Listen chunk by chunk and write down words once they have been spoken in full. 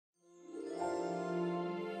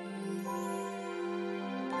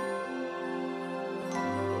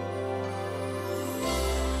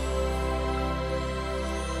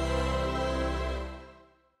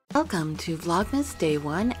Welcome to Vlogmas Day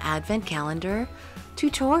 1 Advent Calendar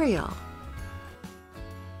Tutorial.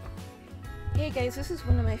 Hey guys, this is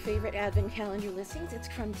one of my favorite Advent Calendar listings. It's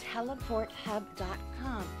from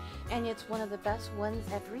teleporthub.com and it's one of the best ones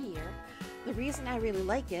every year. The reason I really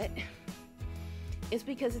like it is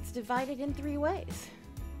because it's divided in 3 ways.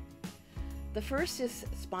 The first is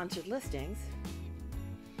sponsored listings,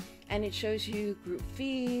 and it shows you group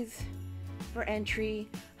fees for entry,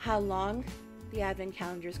 how long the Advent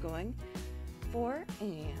calendar is going for,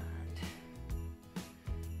 and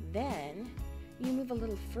then you move a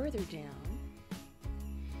little further down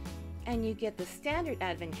and you get the standard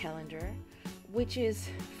Advent calendar, which is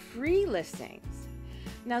free listings.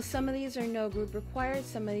 Now some of these are no group required,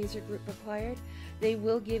 some of these are group required. They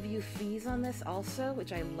will give you fees on this also,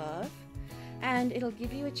 which I love, and it'll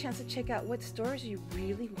give you a chance to check out what stores you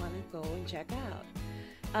really want to go and check out.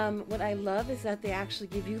 What I love is that they actually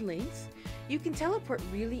give you links. You can teleport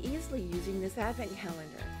really easily using this Advent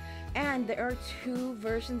calendar. And there are 2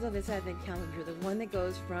 versions of this Advent calendar. The one that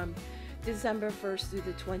goes from December 1st through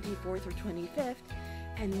the 24th or 25th.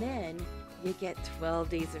 And then you get 12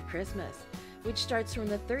 days of Christmas, which starts from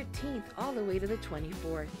the 13th all the way to the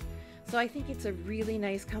 24th. So I think it's a really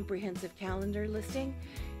nice comprehensive calendar listing.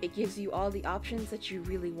 It gives you all the options that you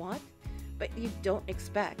really want, but you don't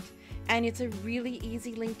expect. And it's a really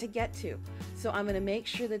easy link to get to. So I'm going to make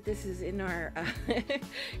sure that this is in our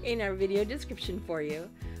in our video description for you.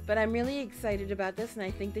 But I'm really excited about this, and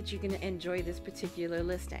I think that you're going to enjoy this particular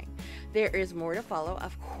listing. There is more to follow,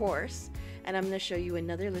 of course, and I'm going to show you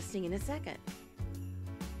another listing in a second.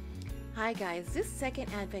 Hi guys, this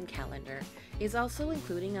second Advent calendar is also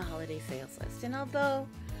including a holiday sales list. And although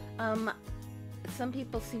some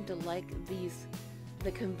people seem to like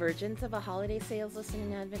the convergence of a holiday sales list in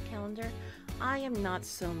an Advent calendar, I am not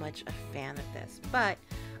so much a fan of this, but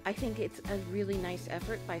I think it's a really nice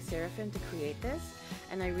effort by Seraphim to create this,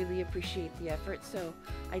 and I really appreciate the effort. So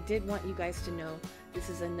I did want you guys to know this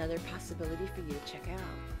is another possibility for you to check out.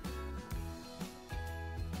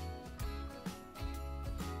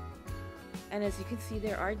 And as you can see,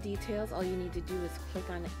 there are details. All you need to do is click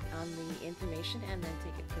on the information and then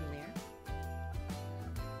take it from there.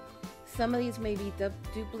 Some of these may be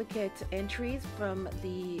duplicate entries from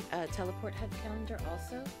the Teleport Hub calendar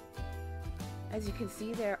also. As you can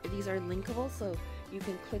see, these are linkable, so you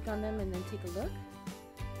can click on them and then take a look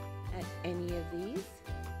at any of these.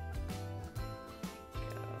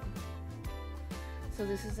 So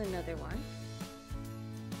this is another one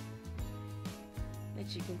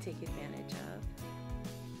that you can take advantage of.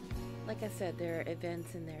 Like I said, there are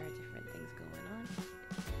events and there are different things going on.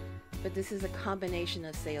 But this is a combination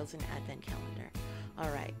of sales and Advent calendar.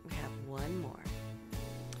 Alright, we have one more.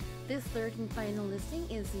 This third and final listing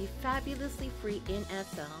is the fabulously free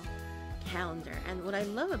NSL calendar. And what I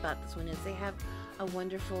love about this one is they have a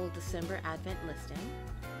wonderful December Advent listing.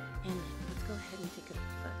 And let's go ahead and take a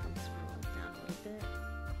look and scroll down a little bit.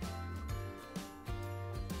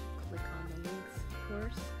 Click on the links, of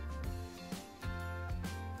course.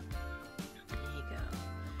 There you go.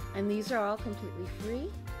 And these are all completely free.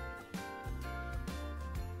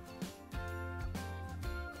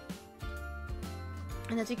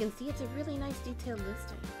 And as you can see, it's a really nice detailed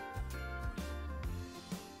listing.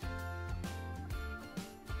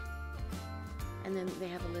 And then they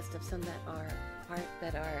have a list of some that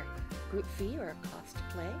are group fee or cost to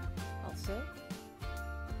play also.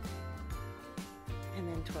 And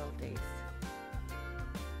then 12 days.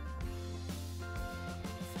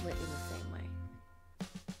 Split in the same way.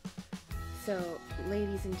 So,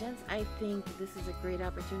 ladies and gents, I think this is a great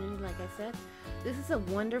opportunity. Like I said, this is a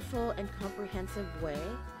wonderful and comprehensive way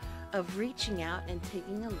of reaching out and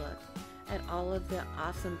taking a look at all of the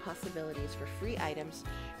awesome possibilities for free items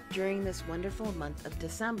during this wonderful month of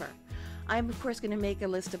December. I'm of course going to make a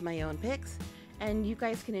list of my own picks, and you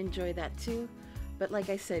guys can enjoy that too. But like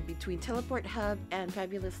I said, between Teleport Hub and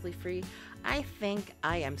Fabulously Free, I think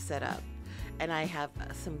I am set up. And I have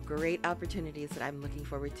some great opportunities that I'm looking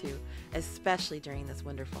forward to, especially during this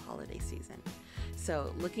wonderful holiday season.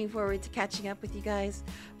 So looking forward to catching up with you guys,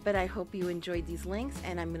 but I hope you enjoyed these links,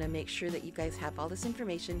 and I'm going to make sure that you guys have all this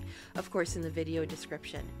information, of course, in the video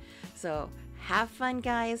description. So have fun,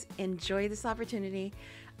 guys. Enjoy this opportunity.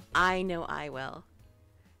 I know I will.